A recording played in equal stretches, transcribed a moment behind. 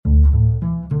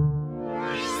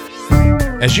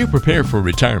As you prepare for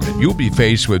retirement, you'll be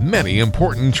faced with many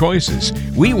important choices.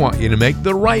 We want you to make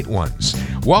the right ones.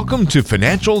 Welcome to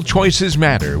Financial Choices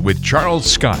Matter with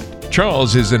Charles Scott.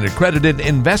 Charles is an accredited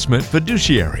investment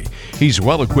fiduciary. He's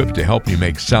well equipped to help you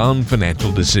make sound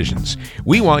financial decisions.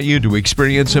 We want you to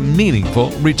experience a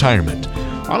meaningful retirement.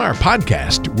 On our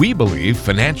podcast, we believe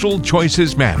financial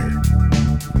choices matter.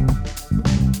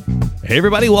 Hey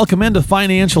everybody, welcome into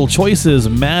Financial Choices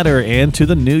Matter and to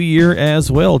the new year as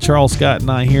well. Charles Scott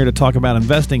and I here to talk about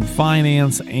investing,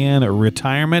 finance, and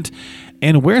retirement.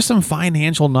 And where some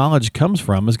financial knowledge comes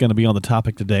from is going to be on the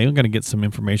topic today. I'm going to get some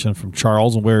information from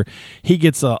Charles and where he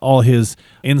gets all his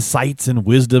insights and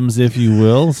wisdoms, if you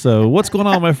will. So what's going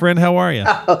on, my friend? How are you?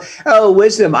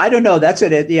 Wisdom. I don't know. That's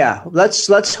it. Yeah.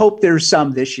 Let's hope there's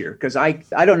some this year, because I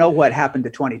don't know what happened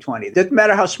to 2020. It doesn't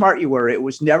matter how smart you were. It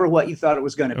was never what you thought it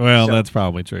was going to be. Well, that's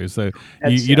probably true. So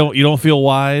you don't feel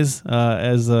wise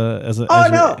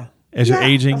as you're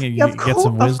aging and you get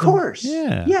some wisdom? Of course.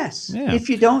 Yeah. Yes. Yeah. If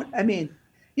you don't,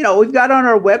 we've got on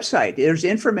our website, there's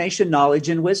information, knowledge,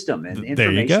 and wisdom. And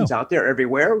information's out there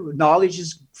everywhere. Knowledge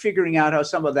is figuring out how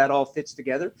some of that all fits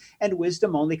together. And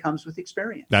wisdom only comes with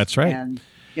experience. That's right. And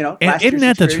isn't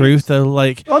that the truth, though?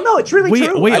 Like, oh, no, it's really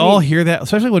true. We all hear that,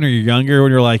 especially when you're younger,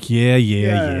 when you're like,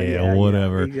 yeah,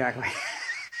 whatever. Exactly.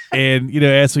 And,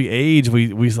 as we age,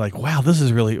 we're like, wow, this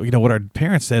is really, what our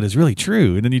parents said is really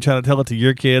true. And then you try to tell it to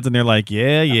your kids and they're like,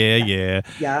 yeah. Yeah.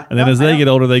 And then as they get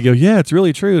older, they go, yeah, it's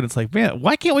really true. And it's like, man,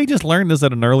 why can't we just learn this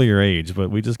at an earlier age?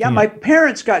 But we just can't. My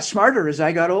parents got smarter as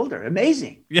I got older.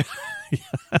 Amazing. Yeah.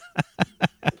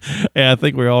 Yeah, I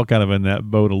think we're all kind of in that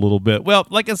boat a little bit. Well,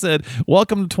 like I said,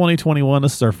 welcome to 2021.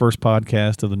 This is our first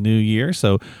podcast of the new year.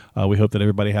 So we hope that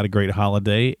everybody had a great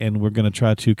holiday, and we're going to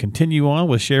try to continue on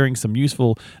with sharing some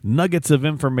useful nuggets of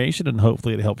information, and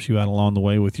hopefully it helps you out along the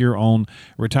way with your own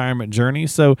retirement journey.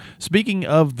 So speaking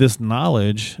of this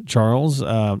knowledge, Charles,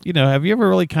 have you ever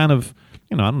really kind of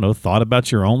thought about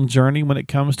your own journey when it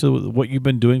comes to what you've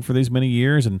been doing for these many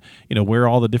years and, where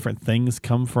all the different things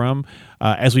come from?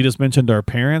 As we just mentioned, our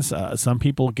parents, some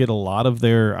people get a lot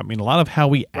of how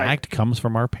we act comes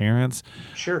from our parents.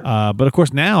 Sure. But of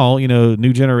course now,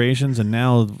 new generations and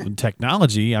now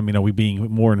technology, are we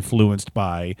being more influenced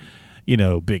by,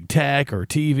 big tech or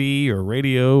TV or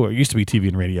radio, or it used to be TV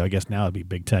and radio. I guess now it'd be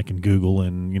big tech and Google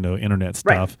and, internet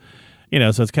stuff. Right.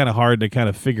 So it's kind of hard to kind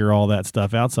of figure all that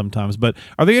stuff out sometimes. But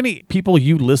are there any people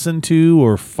you listen to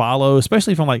or follow,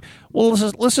 especially from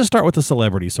let's just start with the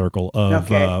celebrity circle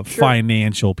of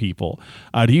financial people.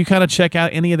 Do you kind of check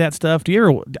out any of that stuff?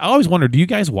 I always wonder, do you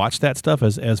guys watch that stuff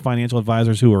as financial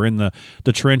advisors who are in the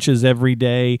trenches every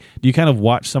day? Do you kind of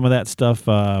watch some of that stuff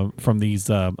from these,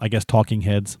 talking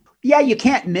heads? Yeah, you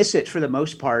can't miss it for the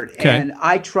most part. Okay. And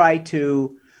I try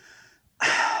to...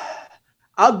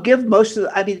 I'll give most of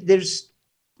there's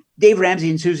Dave Ramsey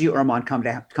and Susie Orman come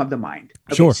to mind.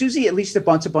 Okay, sure. Susie, at least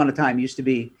once upon a time, used to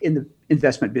be in the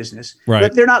investment business. Right.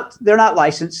 But they're not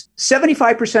licensed.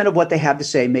 75% of what they have to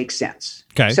say makes sense.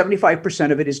 Okay.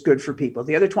 75% of it is good for people.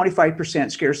 The other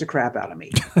 25% scares the crap out of me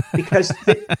because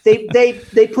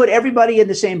they put everybody in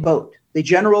the same boat. They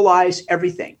generalize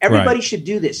everything. Everybody should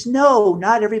do this. No,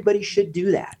 not everybody should do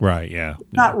that. Right. Yeah.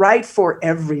 Not right for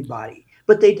everybody.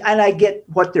 But I get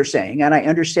what they're saying, and I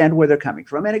understand where they're coming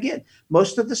from. And again,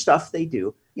 most of the stuff they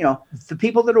do, the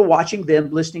people that are watching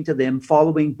them, listening to them,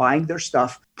 following, buying their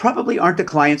stuff, probably aren't the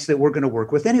clients that we're going to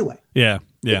work with anyway. Yeah,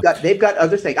 yeah. They've got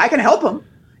other things. I can help them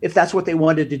if that's what they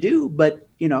wanted to do, but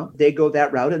they go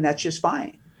that route, and that's just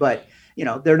fine. But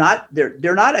they're not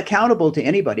accountable to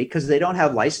anybody because they don't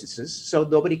have licenses, so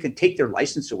nobody can take their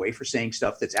license away for saying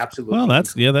stuff that's absolutely. Well,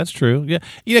 that's true. Yeah,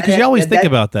 because you always think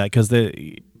about that because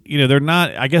they're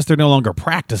not, I guess they're no longer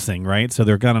practicing, right? So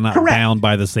they're kind of not bound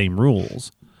by the same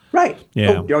rules. Right.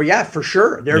 Yeah. Oh, yeah, for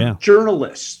sure. They're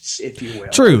journalists, if you will.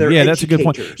 True. Yeah, that's a good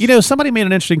point. Somebody made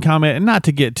an interesting comment, and not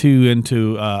to get too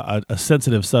into a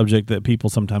sensitive subject that people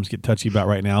sometimes get touchy about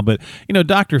right now, but,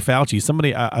 Dr.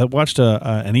 Fauci, I watched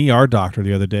an ER doctor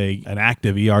the other day, an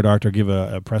active ER doctor, give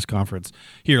a press conference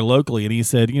here locally, and he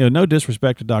said, no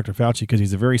disrespect to Dr. Fauci because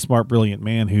he's a very smart, brilliant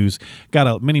man who's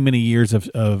got many, many years of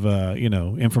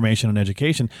information and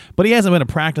education, but he hasn't been a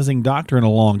practicing doctor in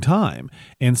a long time.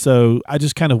 And so I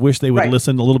just kind of wish they would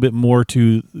listen a little bit more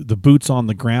to the boots on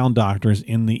the ground doctors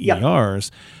in the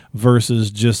ERs versus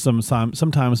just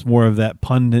sometimes more of that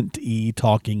pundit-y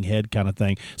talking head kind of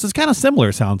thing. So it's kind of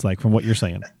similar, sounds like, from what you're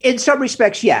saying. In some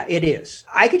respects, yeah, it is.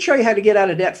 I can show you how to get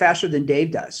out of debt faster than Dave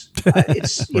does.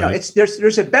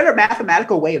 There's a better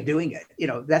mathematical way of doing it.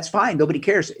 That's fine. Nobody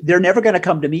cares. They're never going to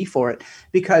come to me for it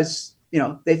because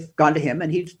they've gone to him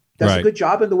and he's does a good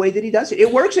job in the way that he does it.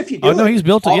 It works if you do it. Oh, no, he's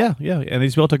built it. Yeah. And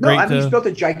he's built a great he's built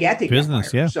a gigantic business.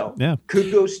 empire, Yeah. So yeah.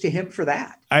 kudos to him for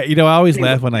that. I always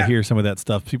laugh when I hear some of that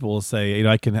stuff. People will say,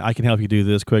 I can help you do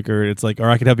this quicker. It's like, or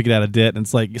I can help you get out of debt. And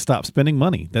it's like, stop spending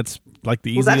money. That's like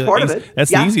the easiest. That's part of it.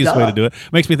 That's the easiest way to do it.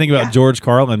 Makes me think about George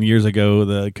Carlin years ago,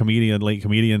 the late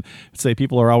comedian. Say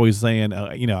people are always saying,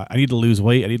 I need to lose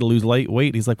weight. I need to lose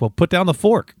weight. He's like, well, put down the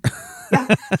fork.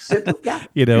 Simple, yeah.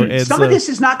 And some of this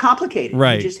is not complicated.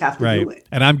 Right. You just have to do it.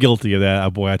 And I'm guilty of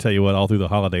that. Boy, I tell you what, all through the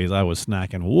holidays, I was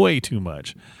snacking way too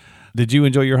much. Did you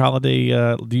enjoy your holiday?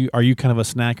 Are you kind of a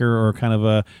snacker, or kind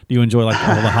of do you enjoy like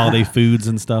all the holiday foods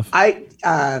and stuff?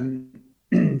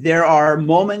 There are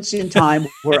moments in time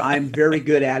where I'm very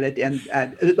good at it and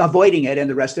avoiding it, and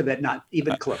the rest of it not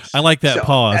even close. I like that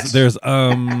pause. There's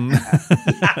I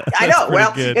know.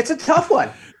 Well, good. It's a tough one.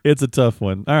 It's a tough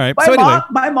one. All right.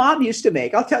 My mom used to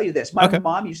make, I'll tell you this, my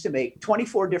mom used to make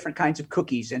 24 different kinds of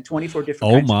cookies and 24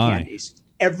 different kinds of candies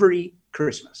every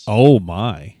Christmas. Oh,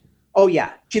 my. Oh,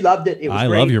 yeah. She loved it. It was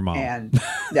great. I love your mom. And,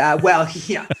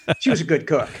 she was a good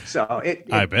cook. So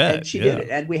I bet. And she did it.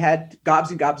 And we had gobs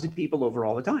and gobs of people over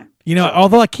all the time.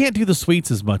 Although I can't do the sweets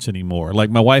as much anymore. Like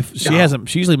my wife, she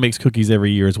usually makes cookies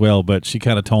every year as well, but she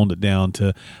kind of toned it down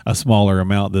to a smaller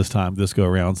amount this go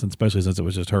around, especially since it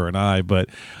was just her and I. But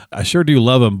I sure do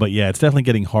love them. But yeah, it's definitely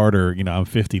getting harder. I'm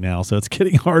 50 now, so it's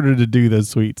getting harder to do those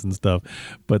sweets and stuff.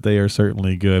 But they are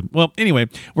certainly good. Well, anyway,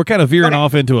 we're kind of veering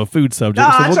off into a food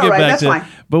subject, so we'll get back to. Fine.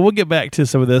 But we'll get back to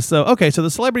some of this. So so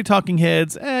the celebrity talking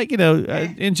heads,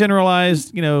 in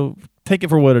generalized, take it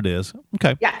for what it is.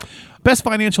 Okay. Yeah. Best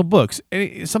financial books.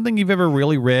 Something you've ever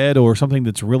really read, or something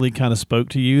that's really kind of spoke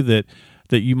to you that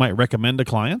you might recommend to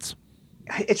clients?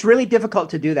 It's really difficult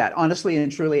to do that, honestly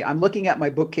and truly. I'm looking at my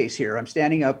bookcase here. I'm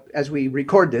standing up as we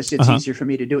record this. It's easier for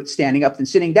me to do it standing up than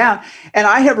sitting down. And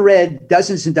I have read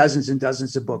dozens and dozens and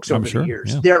dozens of books over the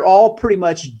years. Yeah. They're all pretty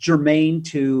much germane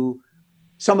to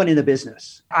someone in the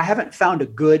business. I haven't found a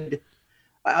good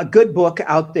book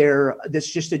out there that's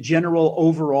just a general,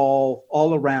 overall,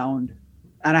 all around.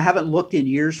 And I haven't looked in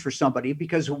years for somebody,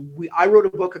 because I wrote a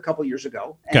book a couple years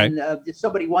ago, and if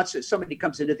somebody wants it, somebody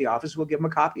comes into the office, we'll give them a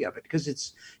copy of it, because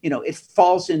it's, it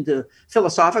falls into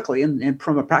philosophically and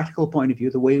from a practical point of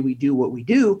view, the way we do what we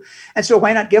do. And so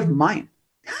why not give them mine?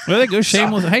 Well, there goes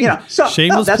shameless.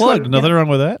 Shameless plug. Nothing wrong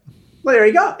with that. Well, there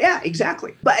you go. Yeah,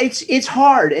 exactly. But it's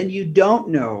hard, and you don't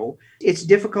know. It's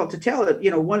difficult to tell it.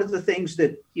 One of the things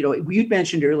that, you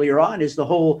mentioned earlier on is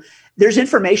there's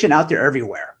information out there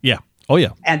everywhere. Yeah. Oh,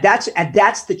 yeah. And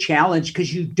that's the challenge,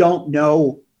 because you don't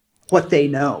know what they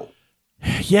know.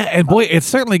 Yeah, and boy, it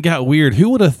certainly got weird. Who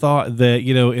would have thought that,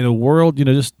 in a world,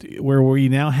 just where we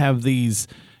now have these,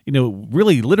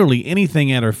 really literally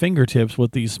anything at our fingertips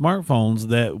with these smartphones,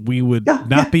 that we would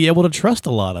not be able to trust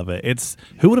a lot of it.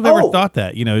 Who would have ever thought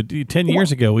that? 10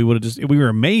 years ago, we were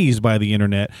amazed by the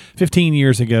internet 15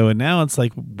 years ago, and now it's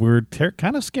like we're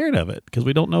kind of scared of it, because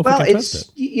we don't know if we can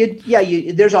trust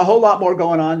it. There's a whole lot more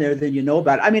going on there than you know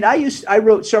about. I mean, I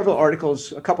wrote several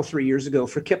articles 3 years ago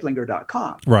for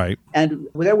Kiplinger.com. Right. And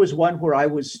there was one where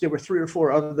there were 3 or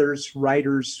 4 others,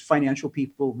 writers, financial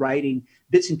people, writing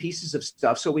bits and pieces of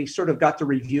stuff. So we sort of got to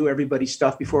review everybody's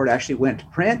stuff before it actually went to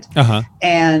print.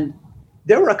 And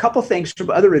there were a couple things from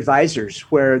other advisors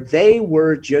where they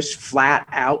were just flat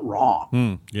out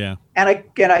wrong. Yeah. And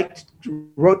I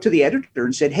wrote to the editor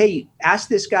and said, hey, ask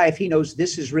this guy if he knows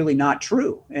this is really not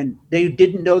true. And they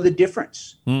didn't know the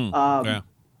difference.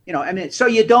 So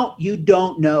you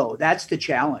don't know. That's the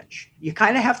challenge. You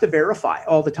kind of have to verify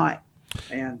all the time.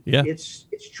 And it's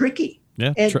tricky.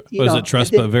 Yeah. And, is it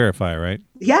trust but verify, right?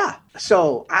 Yeah.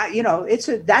 So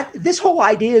this whole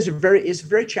idea is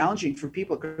very challenging for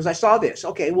people, because I saw this.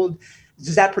 Okay, well,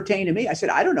 does that pertain to me? I said,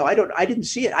 I don't know. I didn't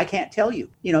see it. I can't tell you.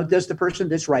 Does the person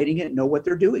that's writing it know what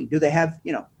they're doing? Do they have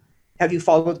you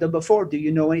followed them before? Do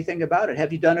you know anything about it?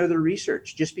 Have you done other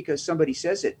research? Just because somebody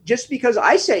says it, just because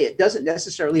I say it doesn't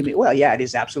necessarily mean, well, yeah, it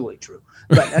is absolutely true,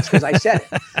 but that's because I said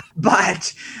it.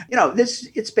 But,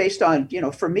 it's based on,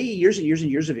 for me, years and years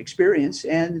and years of experience,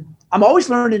 and I'm always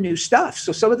learning new stuff.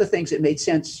 So some of the things that made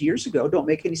sense years ago don't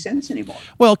make any sense anymore.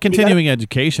 Well, continuing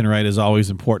education, right, is always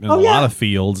important in a lot of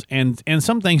fields, and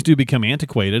some things do become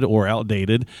antiquated or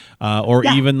outdated, or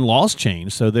even laws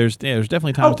change. So there's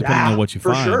definitely times depending on what you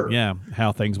find. Sure. Yeah.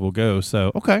 How things will go.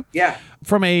 So, okay. Yeah.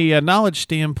 From a knowledge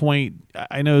standpoint,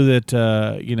 I know that,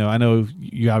 I know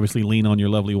you obviously lean on your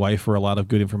lovely wife for a lot of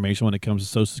good information when it comes to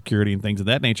Social Security and things of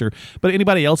that nature. But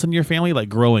anybody else in your family, like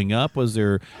growing up, was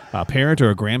there a parent or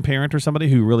a grandparent or somebody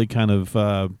who really kind of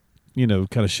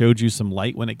showed you some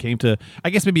light when it came to, I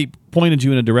guess maybe pointed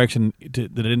you in a direction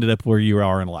that ended up where you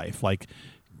are in life? Like,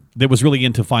 that was really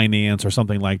into finance or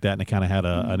something like that, and it kind of had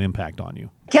an impact on you?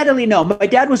 Candidly, no. My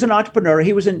dad was an entrepreneur.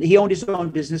 He owned his own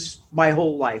business my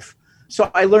whole life. So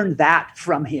I learned that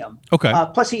from him. Okay.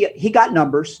 Plus he got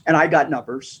numbers and I got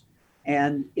numbers.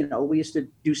 And, we used to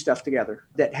do stuff together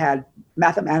that had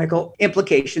mathematical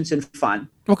implications and fun.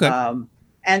 Okay.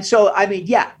 And so,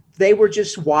 they were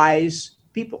just wise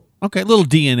people. Okay. A little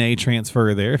DNA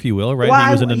transfer there, if you will, right? Well,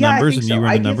 he was into numbers and so. you were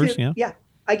into numbers. Yeah.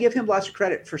 I give him lots of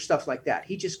credit for stuff like that.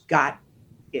 He just got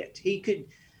it.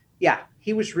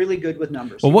 He was really good with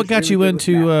numbers. Well, what got you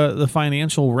into the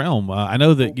financial realm? I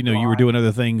know that, you were doing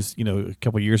other things, a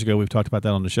couple of years ago. We've talked about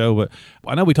that on the show, but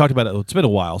I know we talked about it. It's been a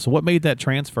while. So what made that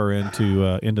transfer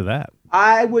into that?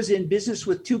 I was in business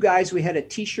with two guys. We had a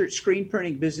T-shirt screen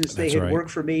printing business. They had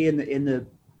worked for me in the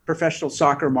professional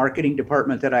soccer marketing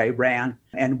department that I ran.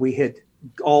 And we had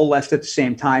all left at the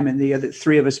same time. And the other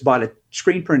three of us bought a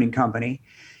screen printing company.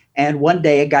 And one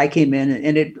day a guy came in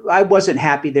and I wasn't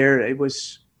happy there. It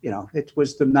was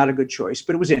not a good choice,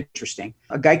 but it was interesting.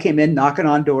 A guy came in knocking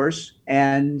on doors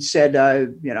and said,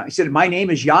 he said, my name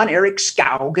is Jan Erik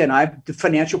Skaug and I'm the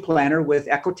financial planner with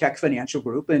Ecotech Financial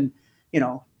Group. And,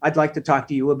 I'd like to talk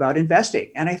to you about investing.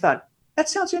 And I thought, that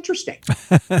sounds interesting.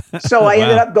 So I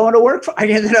ended up going to work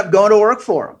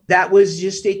for him. That was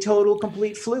just a total,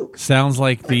 complete fluke. Sounds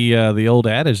like the old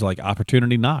adage, like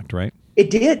opportunity knocked, right? It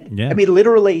did. Yeah.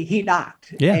 Literally he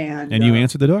knocked. Yeah. And you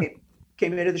answered the door.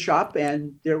 Came into the shop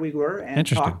and there we were and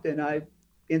talked and I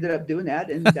ended up doing that.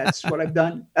 And that's what I've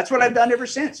done. That's what I've done ever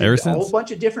since. A whole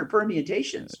bunch of different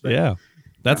permutations. But, yeah.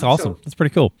 That's awesome. That's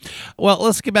pretty cool. Well,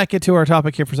 let's get back into our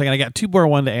topic here for a second. I got two more I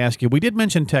wanted to ask you. We did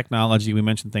mention technology. We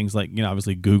mentioned things like,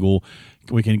 obviously Google.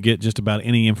 We can get just about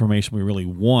any information we really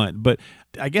want. But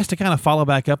I guess to kind of follow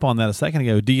back up on that a second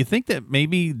ago, do you think that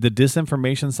maybe the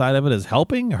disinformation side of it is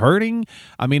helping, hurting?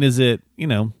 I mean, is it,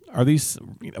 are these,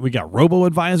 we got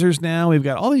robo-advisors now. We've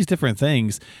got all these different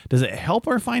things. Does it help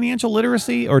our financial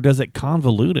literacy or does it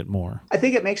convolute it more? I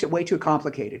think it makes it way too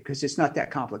complicated because it's not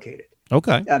that complicated.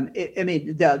 Okay.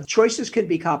 The choices can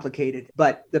be complicated,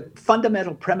 but the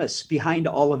fundamental premise behind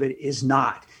all of it is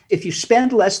not. If you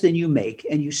spend less than you make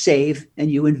and you save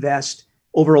and you invest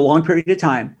over a long period of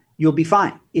time, you'll be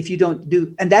fine. If you don't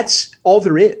do, and that's all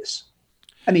there is.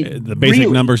 The basic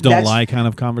numbers don't lie kind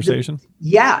of conversation.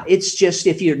 It's just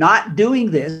if you're not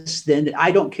doing this, then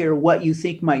I don't care what you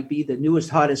think might be the newest,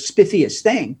 hottest, spiffiest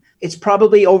thing. It's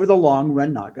probably over the long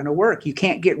run not going to work. You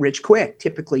can't get rich quick.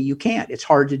 Typically, you can't. It's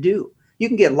hard to do. You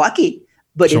can get lucky,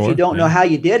 but if you don't know how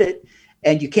you did it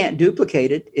and you can't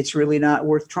duplicate it, it's really not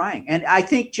worth trying. And I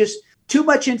think just too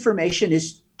much information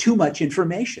is too much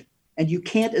information. And you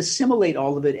can't assimilate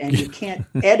all of it and you can't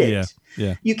edit.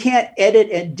 You can't edit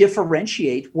and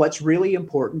differentiate what's really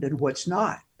important and what's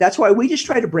not. That's why we just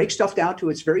try to break stuff down to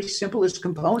its very simplest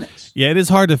components. Yeah, it is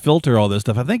hard to filter all this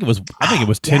stuff. I think it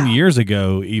was 10 years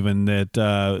ago even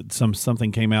that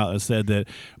something came out that said that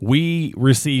we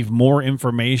receive more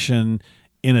information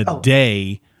in a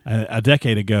day a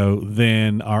decade ago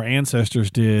than our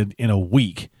ancestors did in a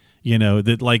week.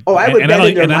 That like, I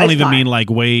don't even mean like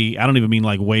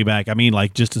way back. I mean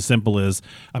like just as simple as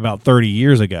about 30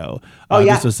 years ago.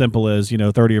 Just as simple as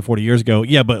 30 or 40 years ago.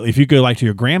 Yeah, but if you go like to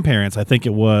your grandparents, I think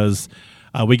it was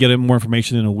we get more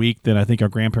information in a week than I think our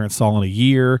grandparents saw in a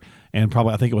year, and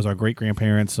probably I think it was our great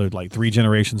grandparents, so like 3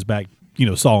 generations back,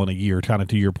 saw in a year. Kind of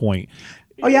to your point.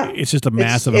 It's just a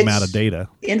massive amount of data.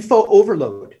 Info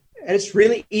overload. And it's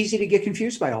really easy to get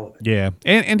confused by all of it. Yeah,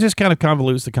 and just kind of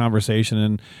convolutes the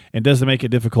conversation and doesn't make it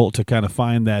difficult to kind of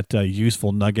find that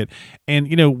useful nugget. And,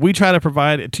 we try to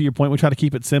provide, to your point, we try to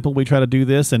keep it simple. We try to do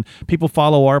this, and people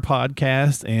follow our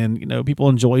podcast, and, people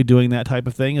enjoy doing that type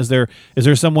of thing. Is there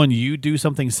someone you do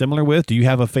something similar with? Do you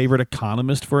have a favorite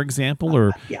economist, for example,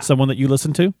 or someone that you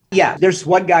listen to? Yeah, there's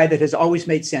one guy that has always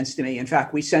made sense to me. In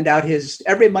fact, we send out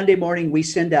every Monday morning, we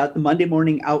send out the Monday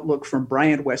Morning Outlook from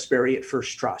Brian Westbury at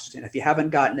First Trust. And if you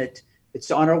haven't gotten it,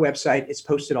 it's on our website. It's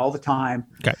posted all the time.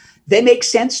 Okay. They make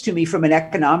sense to me from an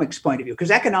economics point of view because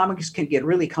economics can get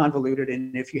really convoluted.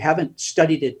 And if you haven't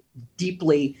studied it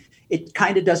deeply, it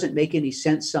kind of doesn't make any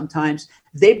sense sometimes.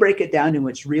 They break it down to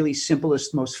its really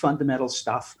simplest, most fundamental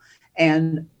stuff.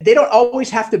 And they don't always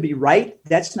have to be right.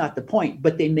 That's not the point.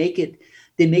 But they make it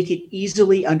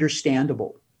easily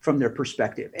understandable from their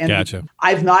perspective. And gotcha.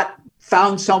 I've not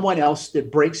found someone else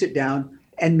that breaks it down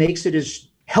and makes it as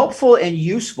helpful and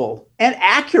useful and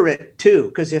accurate too,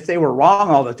 because if they were wrong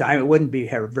all the time, it wouldn't be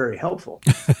very helpful.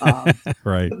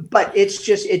 Right. But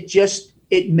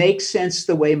it makes sense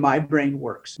the way my brain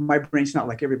works. My brain's not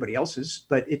like everybody else's,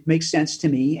 but it makes sense to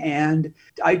me. And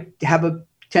I have a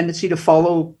tendency to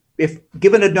follow if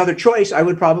given another choice, I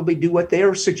would probably do what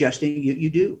they're suggesting you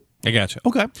do. I gotcha.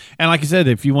 Okay. And like I said,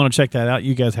 if you want to check that out,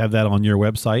 you guys have that on your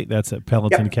website. That's at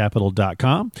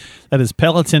pelotoncapital.com. That is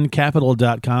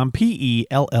pelotoncapital.com,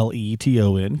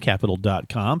 Pelleton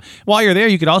capital.com. While you're there,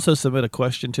 you could also submit a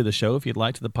question to the show if you'd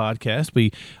like to the podcast.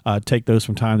 We take those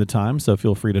from time to time, so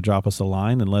feel free to drop us a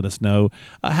line and let us know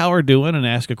how we're doing and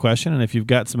ask a question. And if you've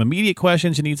got some immediate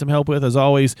questions you need some help with, as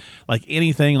always, like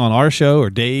anything on our show or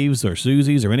Dave's or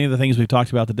Susie's or any of the things we've talked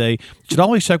about today, you should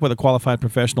always check with a qualified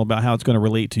professional about how it's going to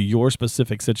relate to your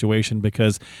specific situation,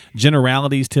 because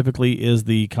generalities typically is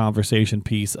the conversation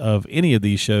piece of any of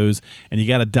these shows, and you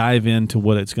got to dive into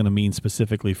what it's going to mean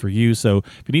specifically for you. So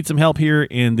if you need some help here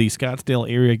in the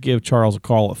Scottsdale area, give Charles a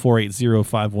call at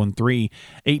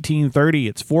 480-513-1830.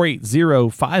 It's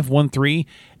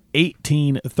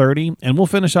 480-513-1830. And we'll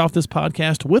finish off this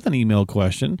podcast with an email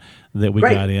question that we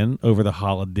got in over the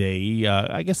holiday.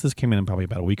 I guess this came in probably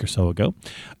about a week or so ago.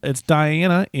 It's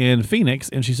Diana in Phoenix,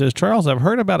 and she says, Charles, I've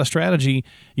heard about a strategy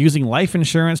using life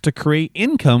insurance to create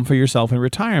income for yourself in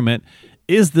retirement.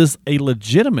 Is this a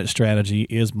legitimate strategy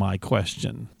is my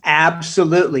question.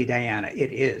 Absolutely, Diana,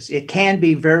 it is. It can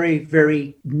be very,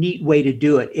 very neat way to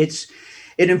do it. It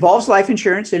involves life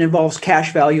insurance. It involves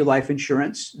cash value life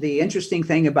insurance. The interesting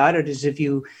thing about it is if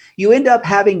you end up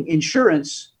having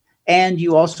insurance and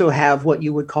you also have what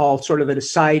you would call sort of a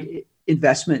side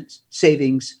investment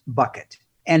savings bucket,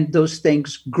 and those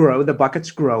things grow, the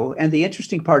buckets grow. And the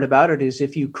interesting part about it is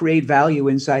if you create value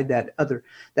inside that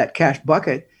cash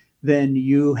bucket, then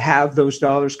you have those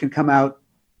dollars can come out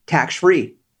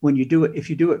tax-free when you do it, if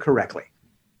you do it correctly.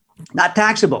 Not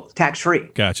taxable, tax-free.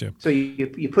 Gotcha. So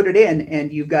you put it in,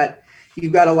 and you've got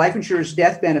a life insurance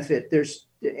death benefit.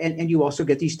 And you also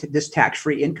get this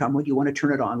tax-free income when you want to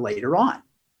turn it on later on.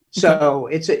 So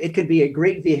it can be a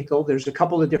great vehicle. There's a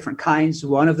couple of different kinds.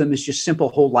 One of them is just simple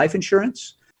whole life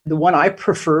insurance. The one I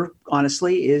prefer,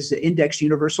 honestly, is the Index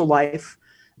Universal Life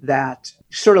that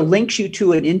sort of links you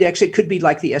to an index. It could be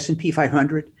like the S&P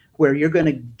 500, where you're going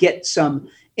to get some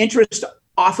interest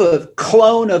off of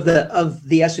clone of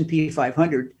the S&P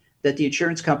 500 that the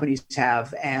insurance companies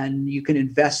have, and you can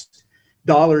invest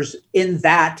dollars in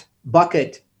that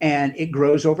bucket, and it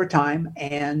grows over time,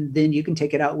 and then you can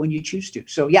take it out when you choose to.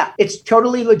 So yeah, it's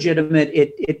totally legitimate.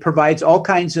 It provides all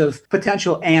kinds of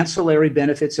potential ancillary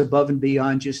benefits above and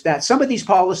beyond just that. Some of these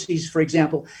policies, for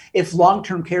example, if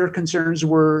long-term care concerns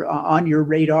were on your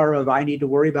radar of I need to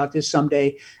worry about this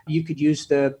someday, you could use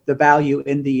the value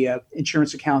in the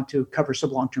insurance account to cover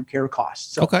some long-term care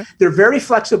costs. So they're very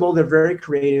flexible, they're very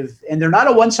creative, and they're not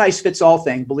a one-size-fits-all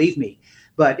thing, believe me.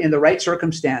 But in the right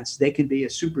circumstance, they can be a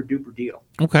super duper deal.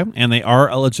 Okay. And they are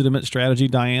a legitimate strategy,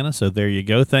 Diana. So there you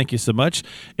go. Thank you so much.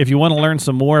 If you want to learn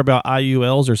some more about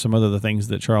IULs or some other things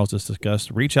that Charles just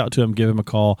discussed, reach out to him, give him a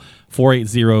call,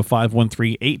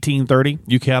 480-513-1830.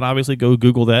 You can obviously go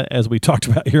Google that, as we talked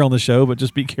about here on the show, but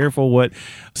just be careful what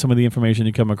some of the information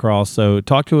you come across. So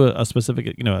talk to a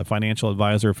specific, a financial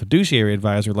advisor, a fiduciary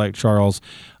advisor like Charles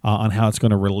on how it's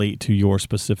going to relate to your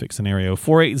specific scenario.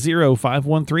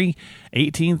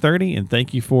 480-513-1830. And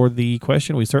thank you for the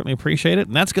question. We certainly appreciate it.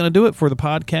 And that's going to do it for the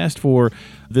podcast for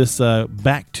this we're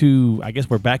back to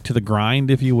the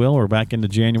grind, if you will. We're back into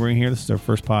January here. This is our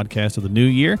first podcast of the new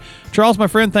year. Charles, my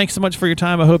friend, thanks so much for your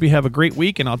time. I hope you have a great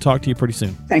week, and I'll talk to you pretty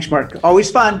soon. Thanks, Mark.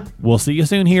 Always fun. We'll see you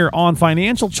soon here on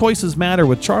Financial Choices Matter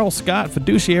with Charles Scott,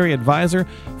 fiduciary advisor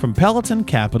from Pelleton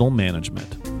Capital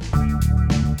Management.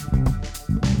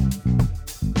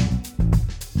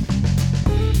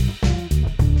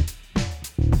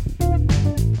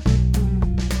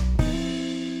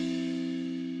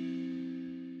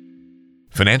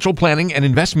 Financial planning and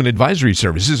investment advisory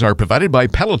services are provided by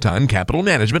Peloton Capital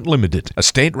Management Limited, a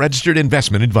state-registered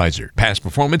investment advisor. Past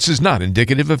performance is not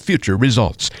indicative of future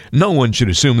results. No one should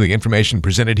assume the information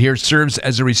presented here serves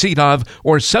as a receipt of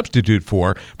or substitute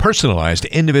for personalized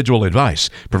individual advice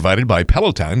provided by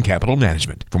Peloton Capital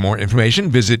Management. For more information,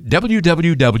 visit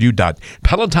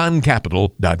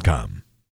www.pelotoncapital.com.